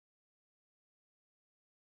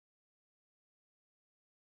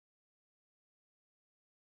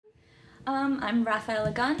I'm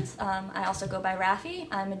Rafaela Guns. I also go by Rafi.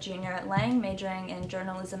 I'm a junior at Lang, majoring in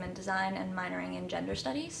journalism and design and minoring in gender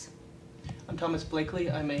studies. I'm Thomas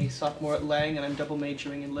Blakely. I'm a sophomore at Lang, and I'm double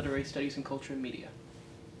majoring in literary studies and culture and media.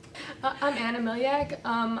 I'm Anna Miliak.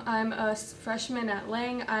 I'm a freshman at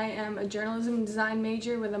Lang. I am a journalism and design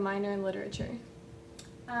major with a minor in literature.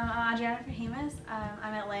 I'm Adriana Fahimas.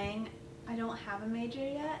 I'm at Lang. I don't have a major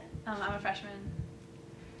yet. I'm a freshman.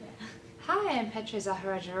 Yeah. Hi, I'm Petra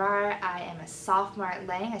Zahara-Gerard. I am a sophomore at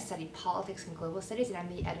Lang. I study politics and global studies, and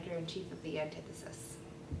I'm the editor-in-chief of the Antithesis.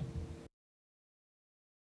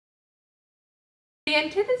 The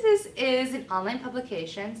Antithesis is an online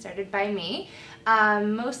publication started by me,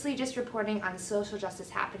 mostly just reporting on social justice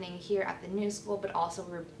happening here at the New School, but also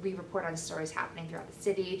we report on stories happening throughout the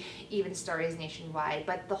city, even stories nationwide.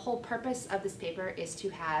 But the whole purpose of this paper is to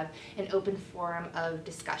have an open forum of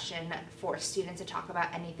discussion for students to talk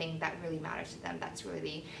about anything that really matters to them. That's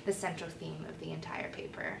really the central theme of the entire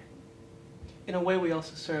paper. In a way, we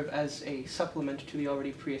also serve as a supplement to the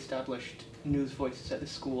already pre-established news voices at the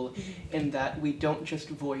school, in that we don't just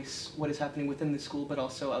voice what is happening within the school, but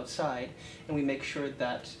also outside, and we make sure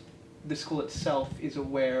that the school itself is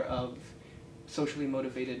aware of socially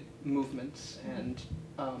motivated movements and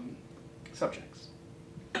subjects.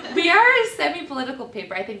 We are a semi-political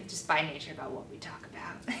paper, I think, just by nature about what we talk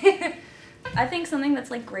about. I think something that's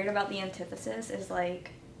great about the Antithesis is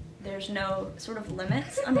there's no sort of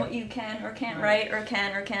limits on what you can or can't write or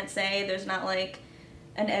can or can't say. There's not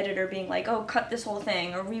an editor being like, oh, cut this whole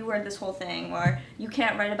thing or reword this whole thing, or you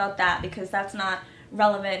can't write about that because that's not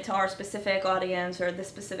relevant to our specific audience or this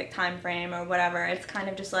specific time frame or whatever. It's kind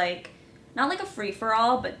of just not like a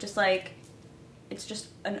free-for-all, but just it's just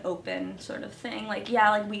an open sort of thing.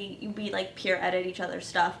 We peer edit each other's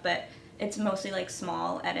stuff, but it's mostly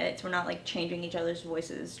small edits. We're not changing each other's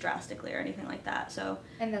voices drastically or anything like that. So,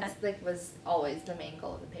 and that's was always the main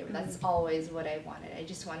goal of the paper. That's always what I wanted. I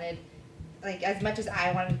just wanted, as much as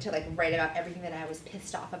I wanted to write about everything that I was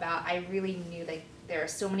pissed off about, I really knew there are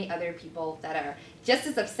so many other people that are just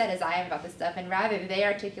as upset as I am about this stuff, and rather they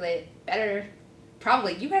articulate better.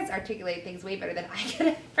 Probably you guys articulate things way better than I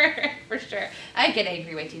can for sure. I get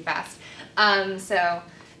angry way too fast. So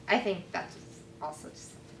I think that's also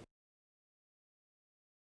just.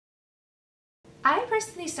 I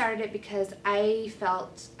personally started it because I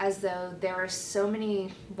felt as though there were so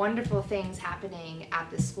many wonderful things happening at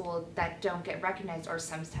the school that don't get recognized, or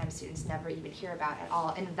sometimes students never even hear about at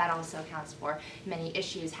all, and that also accounts for many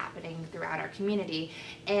issues happening throughout our community.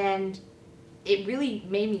 And it really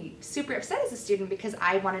made me super upset as a student because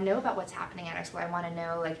I want to know about what's happening at our school. I want to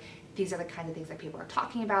know these are the kind of things that people are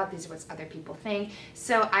talking about, these are what other people think.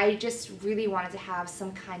 So I just really wanted to have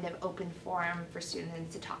some kind of open forum for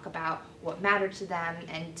students to talk about what mattered to them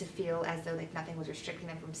and to feel as though nothing was restricting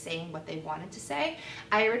them from saying what they wanted to say.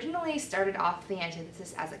 I originally started off the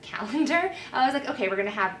Antithesis as a calendar. I was okay, we're gonna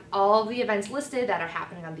have all the events listed that are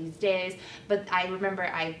happening on these days, but I remember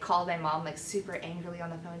I called my mom super angrily on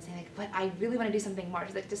the phone saying but I really want to do something more.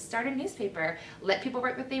 She's just start a newspaper, let people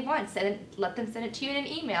write what they want, let them send it to you in an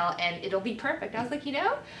email, and it'll be perfect. I was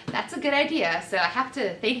that's a good idea. So I have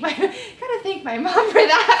to thank my mom for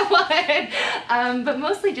that one. But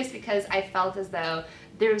mostly just because I felt as though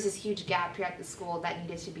there was this huge gap here at the school that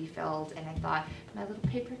needed to be filled, and I thought my little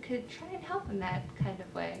paper could try and help in that kind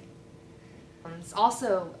of way.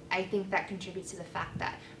 Also, I think that contributes to the fact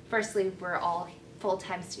that, firstly, we're all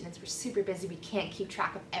full-time students, we're super busy, we can't keep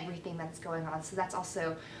track of everything that's going on, so that's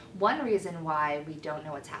also one reason why we don't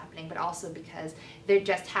know what's happening, but also because there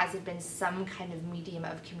just hasn't been some kind of medium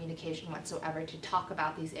of communication whatsoever to talk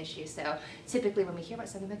about these issues. So typically when we hear about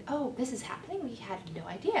something oh, this is happening, we had no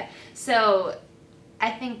idea. So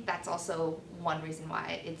I think that's also one reason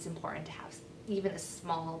why it's important to have even a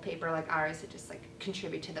small paper like ours to just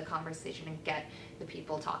contribute to the conversation and get the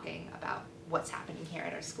people talking about what's happening here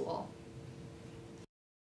at our school.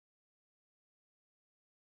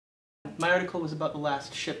 My article was about The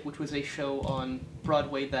Last Ship, which was a show on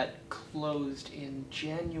Broadway that closed in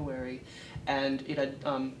January, and it had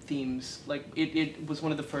themes, it was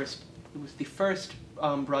one of the first, it was the first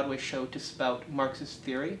Broadway show to spout Marxist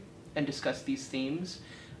theory and discuss these themes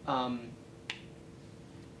in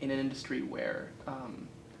an industry where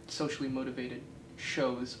socially motivated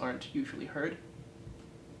shows aren't usually heard.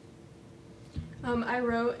 I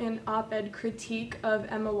wrote an op-ed critique of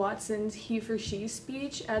Emma Watson's He for She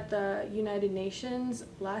speech at the United Nations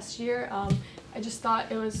last year. I just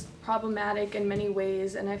thought it was problematic in many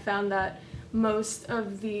ways, and I found that most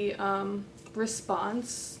of the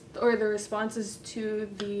responses to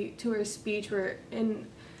her speech were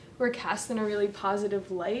were cast in a really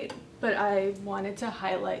positive light, but I wanted to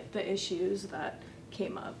highlight the issues that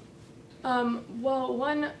came up. Well,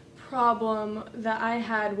 one problem that I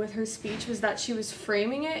had with her speech was that she was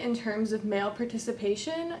framing it in terms of male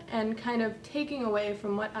participation and kind of taking away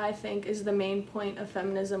from what I think is the main point of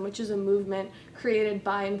feminism, which is a movement created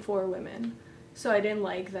by and for women. So I didn't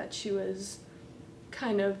like that she was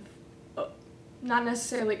kind of not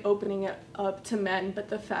necessarily opening it up to men, but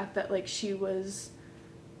the fact that like she was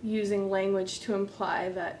using language to imply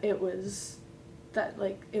that it was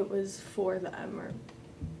for them. Or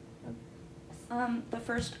the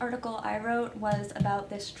first article I wrote was about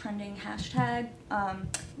this trending hashtag,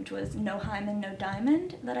 which was no hymen, no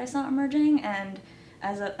diamond, that I saw emerging, and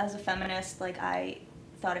as a feminist, like, I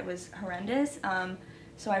thought it was horrendous.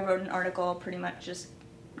 So I wrote an article pretty much just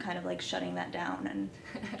kind of like shutting that down and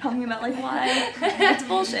talking about like why it's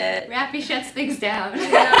bullshit. Rappy shuts things down.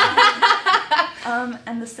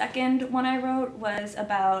 And the second one I wrote was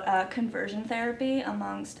about conversion therapy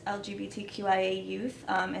amongst LGBTQIA youth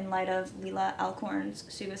in light of Lila Alcorn's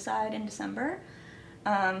suicide in December.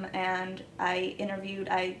 And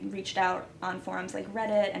I reached out on forums like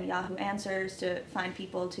Reddit and Yahoo Answers to find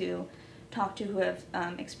people to talk to who have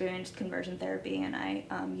experienced conversion therapy, and I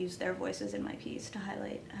used their voices in my piece to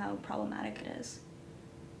highlight how problematic it is.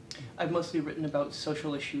 I've mostly written about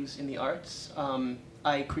social issues in the arts.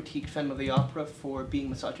 I critiqued Phantom of the Opera for being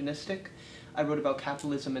misogynistic. I wrote about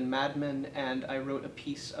capitalism and Mad Men, and I wrote a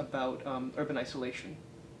piece about urban isolation.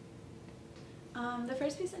 The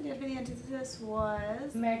first piece I did for the Antithesis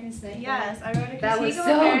was American Sniper. Yes, I wrote a critique That was of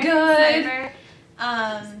so American good. Sniper.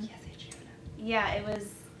 Yeah, it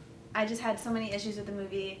was. I just had so many issues with the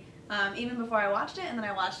movie, even before I watched it, and then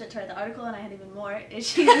I watched it to write the article, and I had even more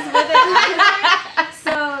issues with it.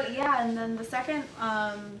 So yeah, and then the second,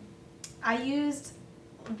 I used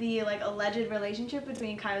the like alleged relationship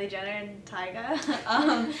between Kylie Jenner and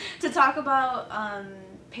Tyga to talk about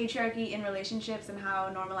patriarchy in relationships and how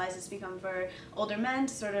normalized it's become for older men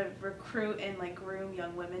to sort of recruit and like groom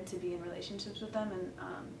young women to be in relationships with them, and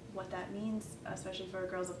what that means, especially for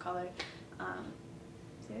girls of color. So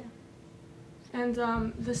yeah. And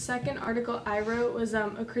the second article I wrote was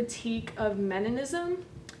a critique of meninism,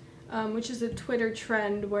 which is a Twitter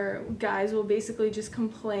trend where guys will basically just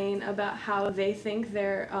complain about how they think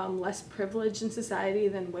they're less privileged in society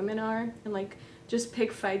than women are, and like just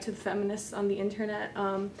pick fights with feminists on the internet.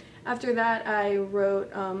 After that, I wrote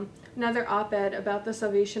another op-ed about the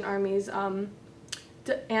Salvation Army's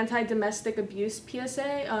anti-domestic abuse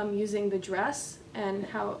PSA using the dress, and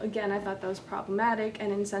how, again, I thought that was problematic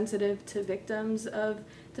and insensitive to victims of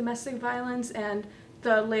domestic violence. And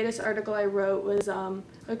the latest article I wrote was a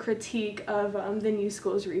critique of the new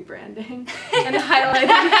school's rebranding and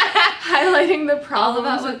highlighting the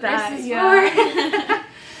problems with that.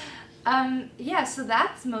 Yeah, so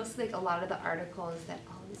that's mostly like a lot of the articles that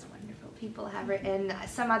all these wonderful people have written.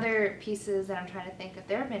 Some other pieces that I'm trying to think of.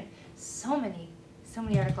 There have been so many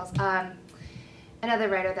articles. Another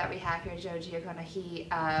writer that we have here, Joe Giacomo, he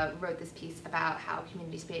wrote this piece about how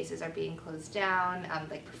community spaces are being closed down,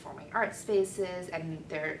 like performing arts spaces, and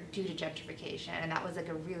they're due to gentrification. And that was like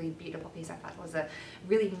a really beautiful piece. I thought it was a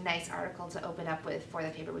really nice article to open up with for the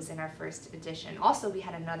paper. It was in our first edition. Also, we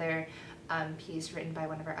had another piece written by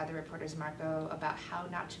one of our other reporters, Marco, about how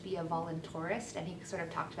not to be a voluntarist, and he sort of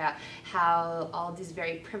talked about how all these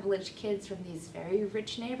very privileged kids from these very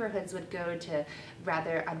rich neighborhoods would go to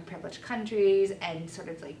rather unprivileged countries and sort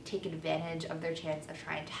of like take advantage of their chance of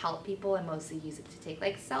trying to help people, and mostly use it to take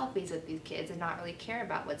like selfies with these kids and not really care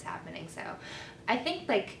about what's happening. So I think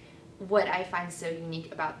like what I find so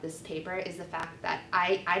unique about this paper is the fact that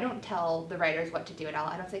I don't tell the writers what to do at all.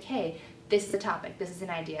 I don't say, hey, this is a topic, this is an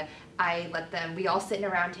idea. I let them, we all sit in a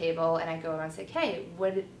round table, and I go around and say, hey,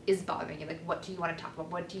 what is bothering you? Like, what do you want to talk about?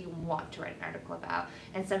 What do you want to write an article about?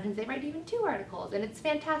 And sometimes they write even 2 articles, and it's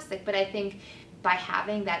fantastic. But I think by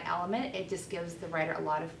having that element, it just gives the writer a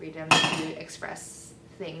lot of freedom to express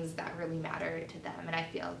things that really matter to them. And I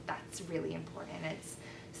feel that's really important. It's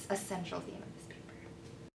a central theme of this paper.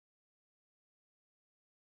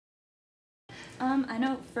 I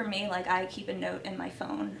know for me, like, I keep a note in my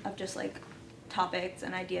phone of just like topics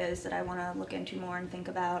and ideas that I want to look into more and think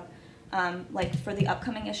about. Like for the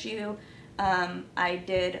upcoming issue, I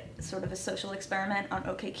did sort of a social experiment on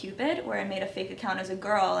OkCupid where I made a fake account as a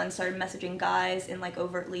girl and started messaging guys in like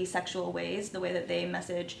overtly sexual ways, the way that they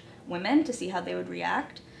message women, to see how they would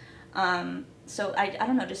react. So I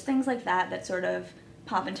don't know, just things like that sort of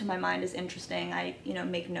pop into my mind as interesting. I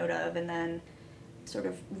make note of and then sort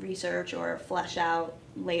of research or flesh out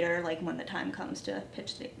later, like when the time comes to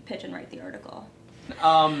pitch and write the article.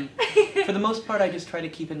 For the most part, I just try to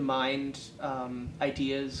keep in mind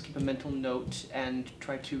ideas, keep a mental note, and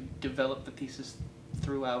try to develop the thesis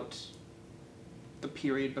throughout the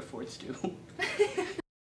period before it's due.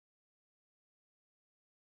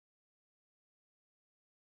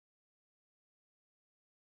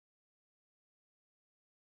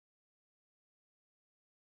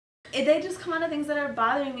 They just come on to things that are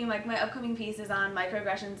bothering me. Like my upcoming piece is on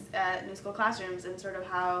microaggressions at new school classrooms and sort of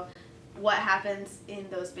how what happens in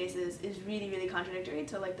those spaces is really, really contradictory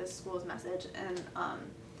to like the school's message. And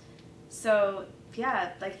so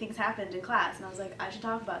yeah, like things happened in class and I was like, I should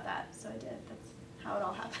talk about that. So I did. That's how it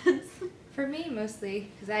all happens. For me, mostly,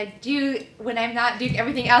 because I do, when I'm not doing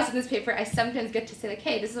everything else in this paper, I sometimes get to say like,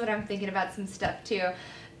 hey, this is what I'm thinking about some stuff too.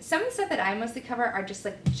 Some of the stuff that I mostly cover are just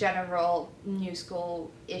like general new school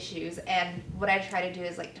issues, and what I try to do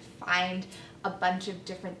is like to find a bunch of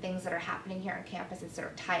different things that are happening here on campus and sort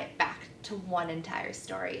of tie it back to one entire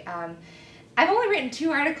story. I've only written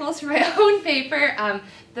 2 articles for my own paper.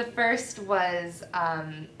 The first was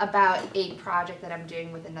about a project that I'm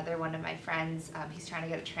doing with another one of my friends. He's trying to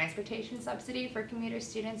get a transportation subsidy for commuter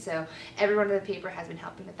students, so everyone in the paper has been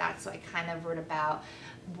helping with that, so I kind of wrote about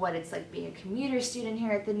what it's like being a commuter student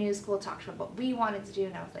here at the new school, talked about what we wanted to do,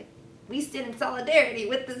 and I was like, we stand in solidarity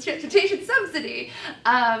with the transportation subsidy.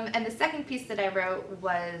 And the second piece that I wrote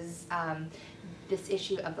was this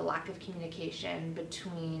issue of the lack of communication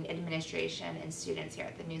between administration and students here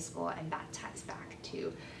at the new school, and that ties back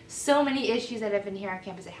to so many issues that have been here on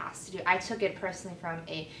campus. It has to do, I took it personally from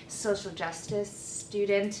a social justice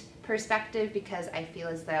student perspective because I feel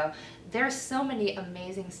as though there are so many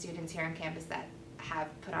amazing students here on campus that have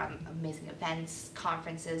put on amazing events,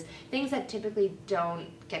 conferences, things that typically don't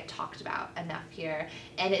get talked about enough here,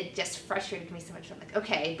 and it just frustrated me so much. I'm like,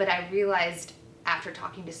 okay, but I realized after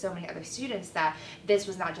talking to so many other students that this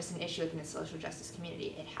was not just an issue within the social justice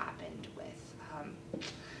community. It happened with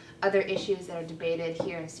other issues that are debated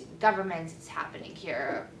here in student governments. It's happening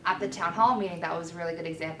here at the town hall meeting. That was a really good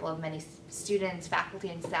example of many students, faculty,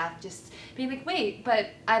 and staff just being like, wait, but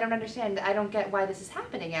I don't understand. I don't get why this is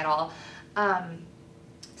happening at all.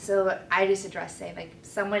 So I just addressed saying, like,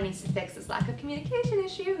 someone needs to fix this lack of communication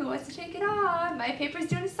issue. Who wants to take it on? My paper's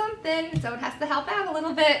doing something. Someone has to help out a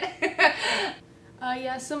little bit.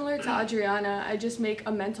 Yeah, similar to Adriana, I just make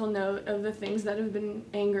a mental note of the things that have been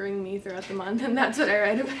angering me throughout the month, and that's what I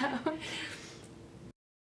write about.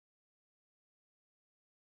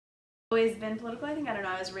 Always been political, I think. I don't know,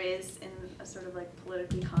 I was raised in a sort of like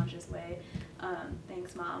politically conscious way.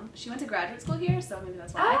 Thanks, Mom. She went to graduate school here, so maybe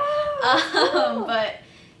that's why. Oh, but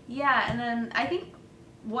yeah, and then I think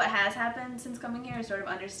what has happened since coming here is sort of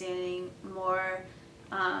understanding more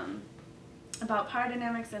about power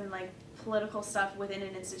dynamics and like political stuff within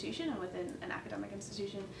an institution and within an academic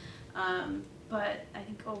institution. But I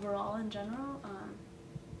think overall, in general,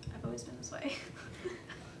 I've always been this way.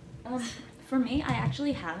 For me, I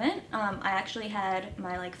actually haven't. I actually had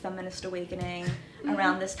my like feminist awakening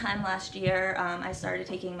around this time last year. I started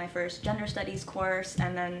taking my first gender studies course,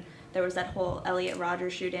 and then there was that whole Elliot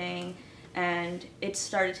Rodgers shooting, and it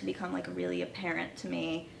started to become like really apparent to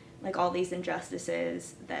me, like all these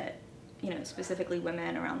injustices that, you know, specifically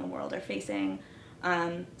women around the world are facing.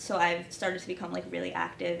 So I've started to become like really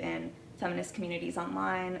active in feminist communities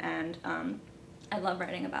online, and I love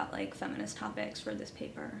writing about like feminist topics for this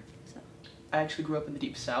paper. So I actually grew up in the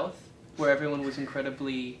Deep South, where everyone was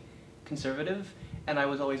incredibly conservative, and I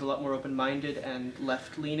was always a lot more open-minded and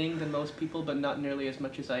left-leaning than most people, but not nearly as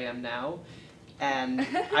much as I am now. And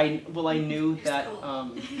I knew that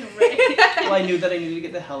I knew that I needed to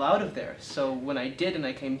get the hell out of there. So when I did, and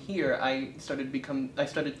I came here, I started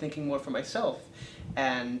thinking more for myself,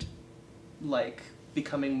 and like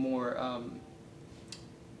becoming more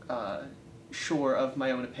sure of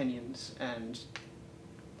my own opinions, and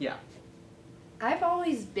yeah. I've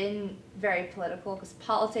always been very political because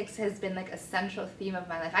politics has been like a central theme of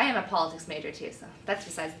my life. I am a politics major too, so that's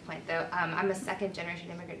besides the point though. I'm a second-generation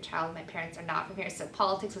immigrant child. My parents are not from here, so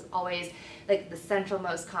politics was always like the central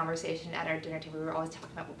most conversation at our dinner table. We were always talking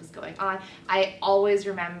about what was going on. I always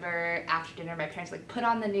remember after dinner, my parents would like put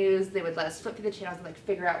on the news. They would let us flip through the channels and like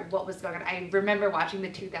figure out what was going on. I remember watching the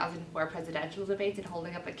 2004 presidential debates and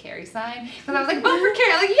holding up a Kerry sign because I was like, vote for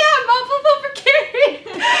Kerry. I'm like, yeah, Mom, we'll vote for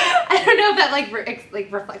Kerry. I don't know if that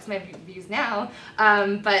like reflects my views now,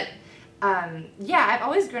 but yeah, I've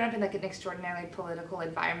always grown up in like an extraordinarily political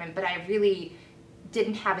environment, but I really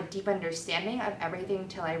didn't have a deep understanding of everything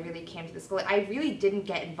till I really came to the school. I really didn't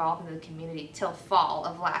get involved in the community till fall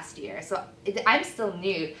of last year, so I'm still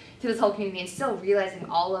new to this whole community and still realizing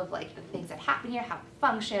all of like the things that happen here, how it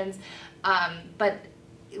functions, but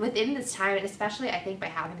within this time, and especially I think by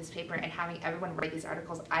having this paper and having everyone write these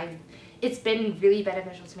articles, it's been really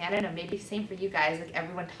beneficial to me. I don't know, maybe same for you guys. Like,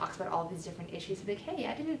 everyone talks about all these different issues. Like, hey,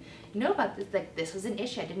 I didn't know about this. Like, this was an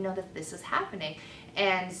issue. I didn't know that this was happening.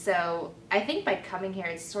 And so I think by coming here,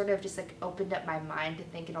 it's sort of just like opened up my mind to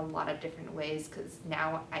think in a lot of different ways, because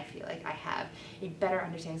now I feel like I have a better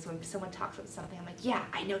understanding. So when someone talks about something, I'm like, yeah,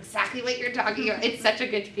 I know exactly what you're talking about. It's such a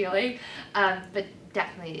good feeling. But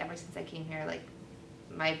definitely ever since I came here, like,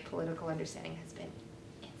 my political understanding has been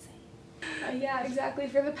insane. Yeah, exactly.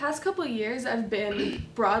 For the past couple years, I've been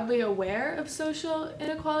broadly aware of social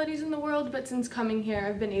inequalities in the world, but since coming here,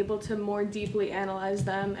 I've been able to more deeply analyze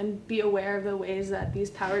them and be aware of the ways that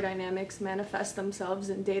these power dynamics manifest themselves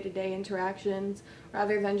in day-to-day interactions,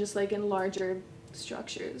 rather than just like in larger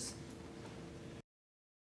structures.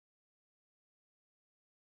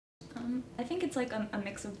 I think it's like a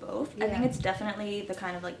mix of both. Yeah. I think it's definitely the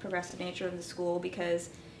kind of like progressive nature of the school, because,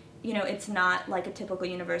 you know, it's not like a typical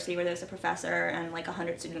university where there's a professor and like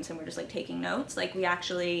 100 students and we're just like taking notes. Like, we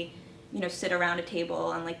actually, you know, sit around a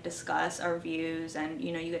table and like discuss our views, and,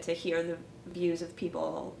 you know, you get to hear the views of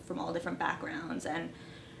people from all different backgrounds, and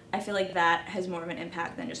I feel like that has more of an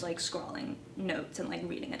impact than just like scrawling notes and like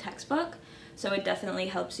reading a textbook. So it definitely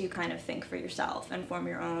helps you kind of think for yourself and form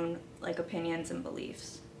your own like opinions and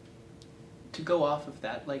beliefs. To go off of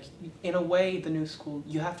that, like, in a way, the new school,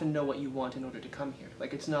 you have to know what you want in order to come here.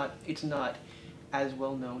 Like, it's not as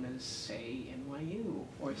well known as, say, NYU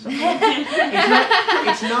or something.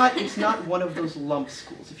 It's not one of those lump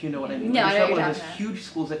schools, if you know what I mean. No, It's I know not what one you're of those talking huge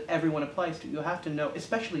schools that everyone applies to. You have to know,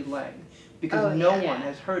 especially Lang, because Oh, no yeah. one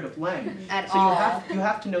has heard of Lang. At So all. you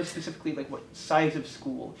have to know specifically like what size of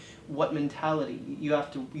school, what mentality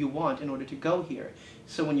you want in order to go here.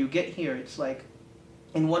 So when you get here, it's like,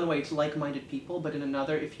 in one way it's like-minded people, but in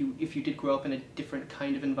another, if you did grow up in a different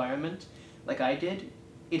kind of environment, like I did,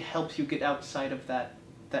 it helps you get outside of that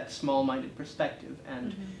small-minded perspective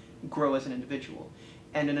and grow as an individual.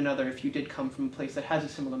 And in another, if you did come from a place that has a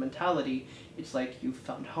similar mentality, it's like you've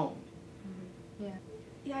found home. Yeah.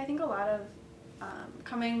 Yeah, I think a lot of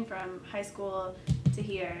coming from high school to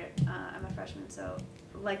here, I'm a freshman, so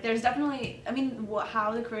like there's definitely, I mean,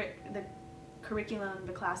 how the curriculum,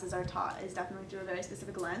 the classes are taught is definitely through a very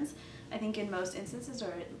specific lens. I think in most instances,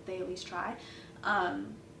 or they at least try,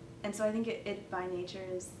 and so I think it by nature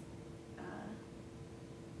is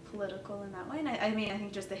political in that way. And I mean, I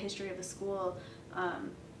think just the history of the school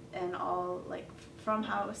and all, like, from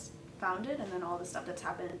how it was founded and then all the stuff that's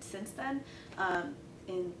happened since then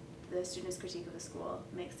in the students' critique of the school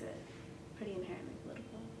makes it pretty inherently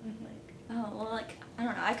political. Like, Oh, well, like, I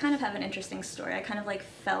don't know, I kind of have an interesting story. I kind of like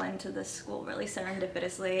fell into this school really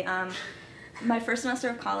serendipitously. My first semester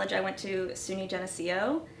of college, I went to SUNY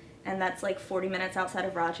Geneseo, and that's like 40 minutes outside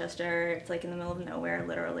of Rochester. It's like in the middle of nowhere,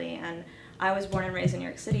 literally, and I was born and raised in New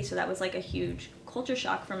York City, so that was like a huge culture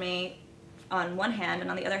shock for me on one hand, and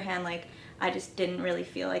on the other hand, like, I just didn't really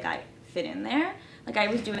feel like I fit in there. Like, I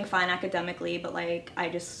was doing fine academically, but like, I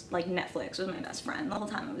just, like, Netflix was my best friend the whole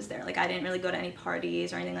time I was there. Like, I didn't really go to any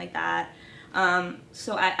parties or anything like that.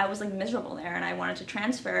 So I was like miserable there, and I wanted to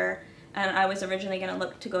transfer, and I was originally gonna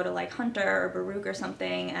look to go to like Hunter or Baruch or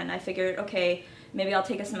something, and I figured, okay, maybe I'll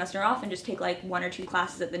take a semester off and just take like 1 or 2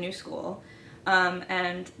 classes at the new school.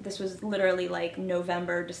 And this was literally like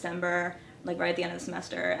November, December, like right at the end of the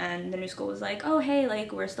semester, and the new school was like, oh hey,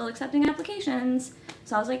 like, we're still accepting applications.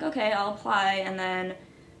 So I was like, okay, I'll apply, and then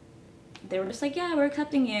they were just like, yeah, we're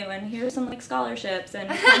accepting you, and here's some like scholarships, and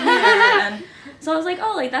come here. And so I was like,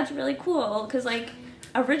 oh, like, that's really cool, because like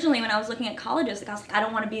originally when I was looking at colleges, like, I was like, I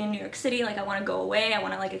don't want to be in New York City, like, I want to go away, I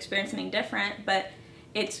want to like experience something different. But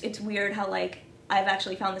it's weird how like I've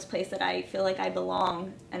actually found this place that I feel like I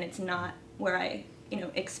belong, and it's not where I, you know,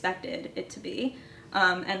 expected it to be.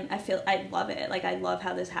 And I love it. Like, I love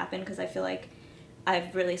how this happened, because I feel like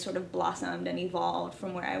I've really sort of blossomed and evolved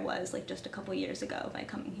from where I was like just a couple years ago by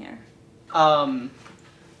coming here. And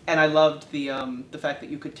I loved the fact that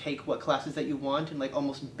you could take what classes that you want and like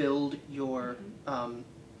almost build your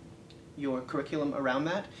curriculum around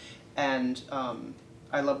that. And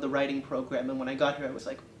I love the writing program. And when I got here, I was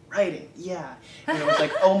like, writing, yeah. And I was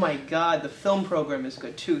like, oh my god, the film program is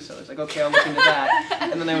good too. So I was like, okay, I'll look into that.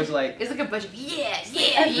 And then I was like, It's like a bunch of yes.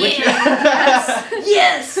 yes.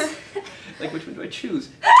 Like, which one do I choose?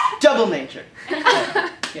 Double major.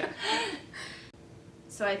 Yeah.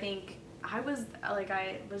 so I think I was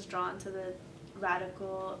drawn to the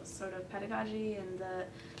radical sort of pedagogy and the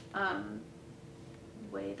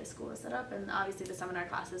way the school is set up, and obviously the seminar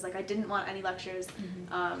classes. Like, I didn't want any lectures,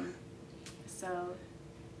 so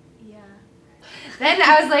yeah. Then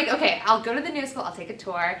I was like, okay, I'll go to the new school, I'll take a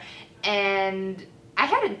tour, and I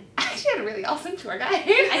I actually had a really awesome tour guide.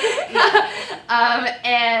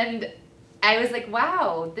 And I was like,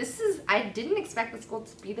 wow, I didn't expect the school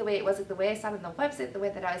to be the way it was, like the way I saw it on the website, the way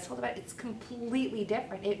that I was told about it, it's completely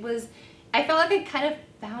different. I felt like I kind of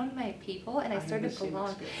found my people and I started to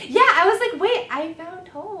belong. Yeah, I was like, wait, I found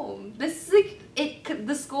home. This is like,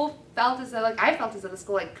 the school felt as though, like, I felt as though the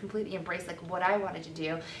school, like, completely embraced, like, what I wanted to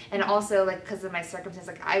do. And also, like, because of my circumstance,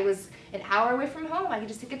 like, I was an hour away from home. I could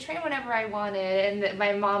just take a train whenever I wanted. And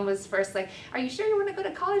my mom was first like, are you sure you want to go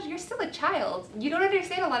to college? You're still a child. You don't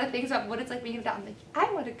understand a lot of things about what it's like being an adult. I'm like, I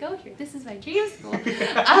want to go here. This is my dream school. So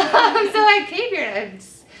I came here and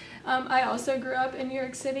I also grew up in New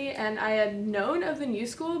York City, and I had known of the New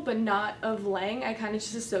School, but not of Lang. I kind of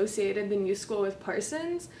just associated the New School with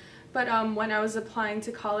Parsons. But when I was applying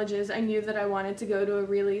to colleges, I knew that I wanted to go to a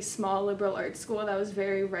really small liberal arts school that was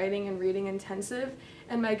very writing and reading intensive.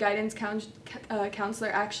 And my guidance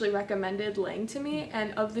counselor actually recommended Lang to me.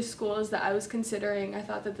 And of the schools that I was considering, I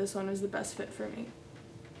thought that this one was the best fit for me.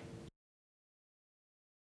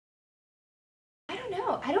 I don't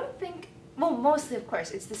know. I don't think... Well, mostly, of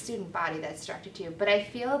course, it's the student body that's directed to you, but I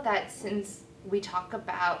feel that since we talk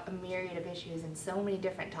about a myriad of issues and so many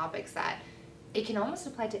different topics that it can almost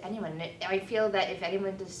apply to anyone. And I feel that if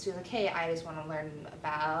anyone just feels like, hey, I just want to learn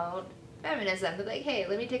about feminism, they're like, hey,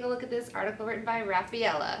 let me take a look at this article written by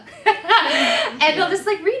Raffaella. And they'll just,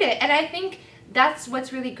 like, read it. And I think that's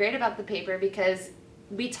what's really great about the paper, because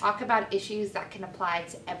we talk about issues that can apply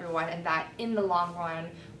to everyone and that, in the long run,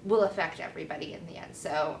 will affect everybody in the end.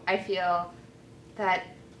 So I feel that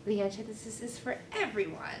the Antithesis is for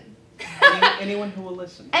everyone. Anyone who will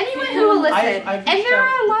listen. Anyone who will listen. I've and there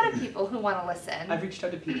are a lot of people who want to listen. I've reached out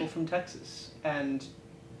to people from Texas, and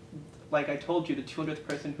like I told you, the 200th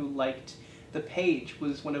person who liked the page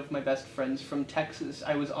was one of my best friends from Texas.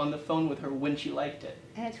 I was on the phone with her when she liked it.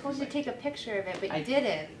 And I told you to take a picture of it, but you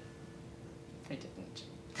didn't. I didn't.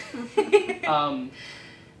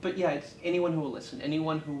 But yeah, it's anyone who will listen,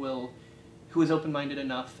 anyone who is open-minded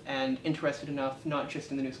enough and interested enough, not just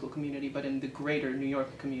in the New School community, but in the greater New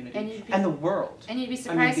York community and the world. And you'd be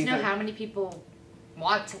surprised to know how many people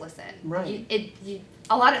want to listen. Right.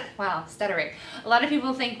 A lot of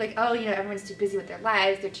people think, like, oh, you know, everyone's too busy with their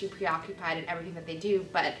lives, they're too preoccupied in everything that they do,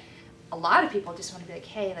 but a lot of people just want to be like,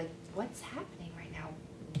 hey, like, what's happening right now?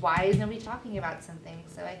 Why is nobody talking about something?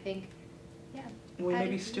 So I think, yeah. We may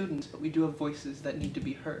be students, but we do have voices that need to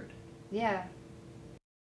be heard. Yeah.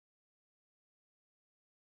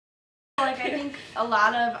 Like, I think a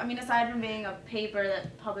lot of, I mean, aside from being a paper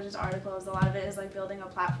that publishes articles, a lot of it is like building a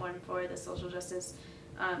platform for the social justice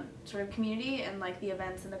sort of community and like the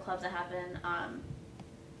events and the clubs that happen,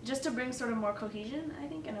 just to bring sort of more cohesion, I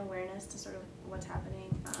think, and awareness to sort of what's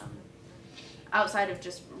happening outside of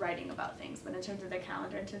just writing about things, but in terms of their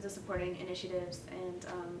calendar, in terms of supporting initiatives and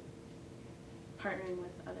partnering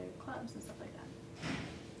with other clubs and stuff like that.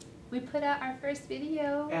 We put out our first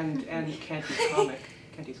video. And Canty's comic.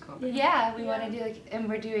 Yeah, we want to do, like, and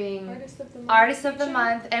we're doing Artist of the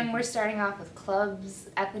Month, and we're starting off with clubs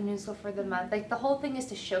at the New School for the month. Like, the whole thing is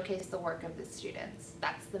to showcase the work of the students.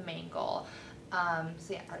 That's the main goal.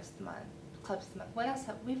 So yeah, Artist of the Month, Clubs of the Month. What else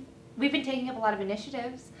have we've been taking up a lot of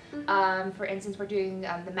initiatives. For instance, we're doing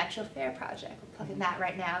the Metro Fair project. We're plugging that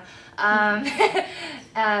right now.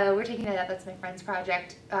 We're taking that up. That's my friend's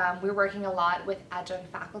project. We're working a lot with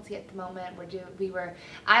adjunct faculty at the moment.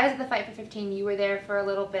 I was at the Fight for 15. You were there for a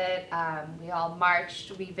little bit. We all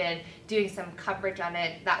marched. We've been doing some coverage on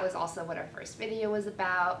it. That was also what our first video was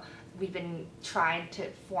about. We've been trying to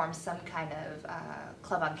form some kind of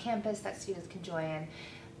club on campus that students can join.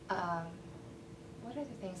 What other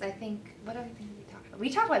things? What other things did we talk about? We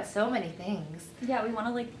talked about so many things. Yeah, we want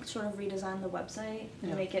to, like, sort of redesign the website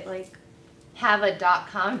and make it, like... Have a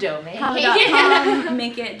 .com domain. Have a .com,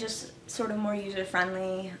 make it just sort of more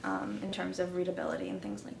user-friendly in terms of readability and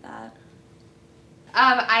things like that.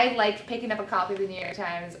 I like picking up a copy of the New York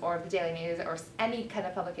Times or the Daily News or any kind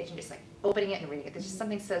of publication, just like opening it and reading it. There's just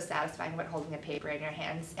something so satisfying about holding a paper in your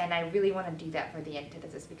hands, and I really want to do that for the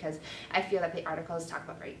Antithesis because I feel that the articles talk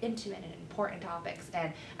about very intimate and important topics,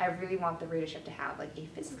 and I really want the readership to have like a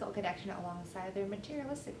physical connection alongside their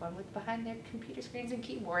materialistic one with behind their computer screens and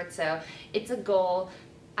keyboards. So it's a goal.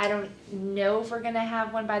 I don't know if we're going to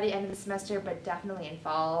have one by the end of the semester, but definitely in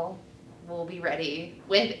fall. We'll be ready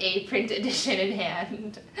with a print edition in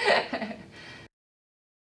hand.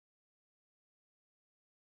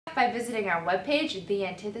 by visiting our webpage,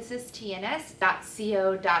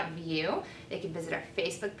 theantithesistns.co.vu. They can visit our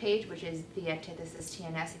Facebook page, which is The Antithesis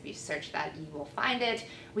TNS. If you search that, you will find it.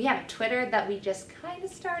 We have a Twitter that we just kind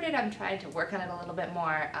of started. I'm trying to work on it a little bit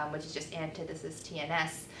more, which is just Antithesis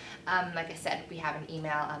TNS. Like I said, we have an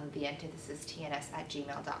email,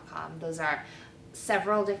 theantithesistns@gmail.com. Those are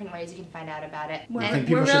several different ways you can find out about it.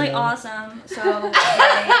 We're really awesome, so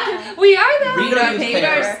we are though. Read our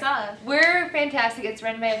newspaper. Stuff. We're fantastic. It's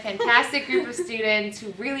run by a fantastic group of students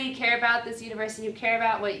who really care about this university, who care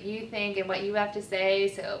about what you think and what you have to say.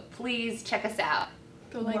 So please check us out.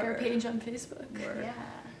 Go like our page on Facebook. Yeah.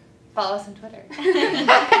 Follow us on Twitter.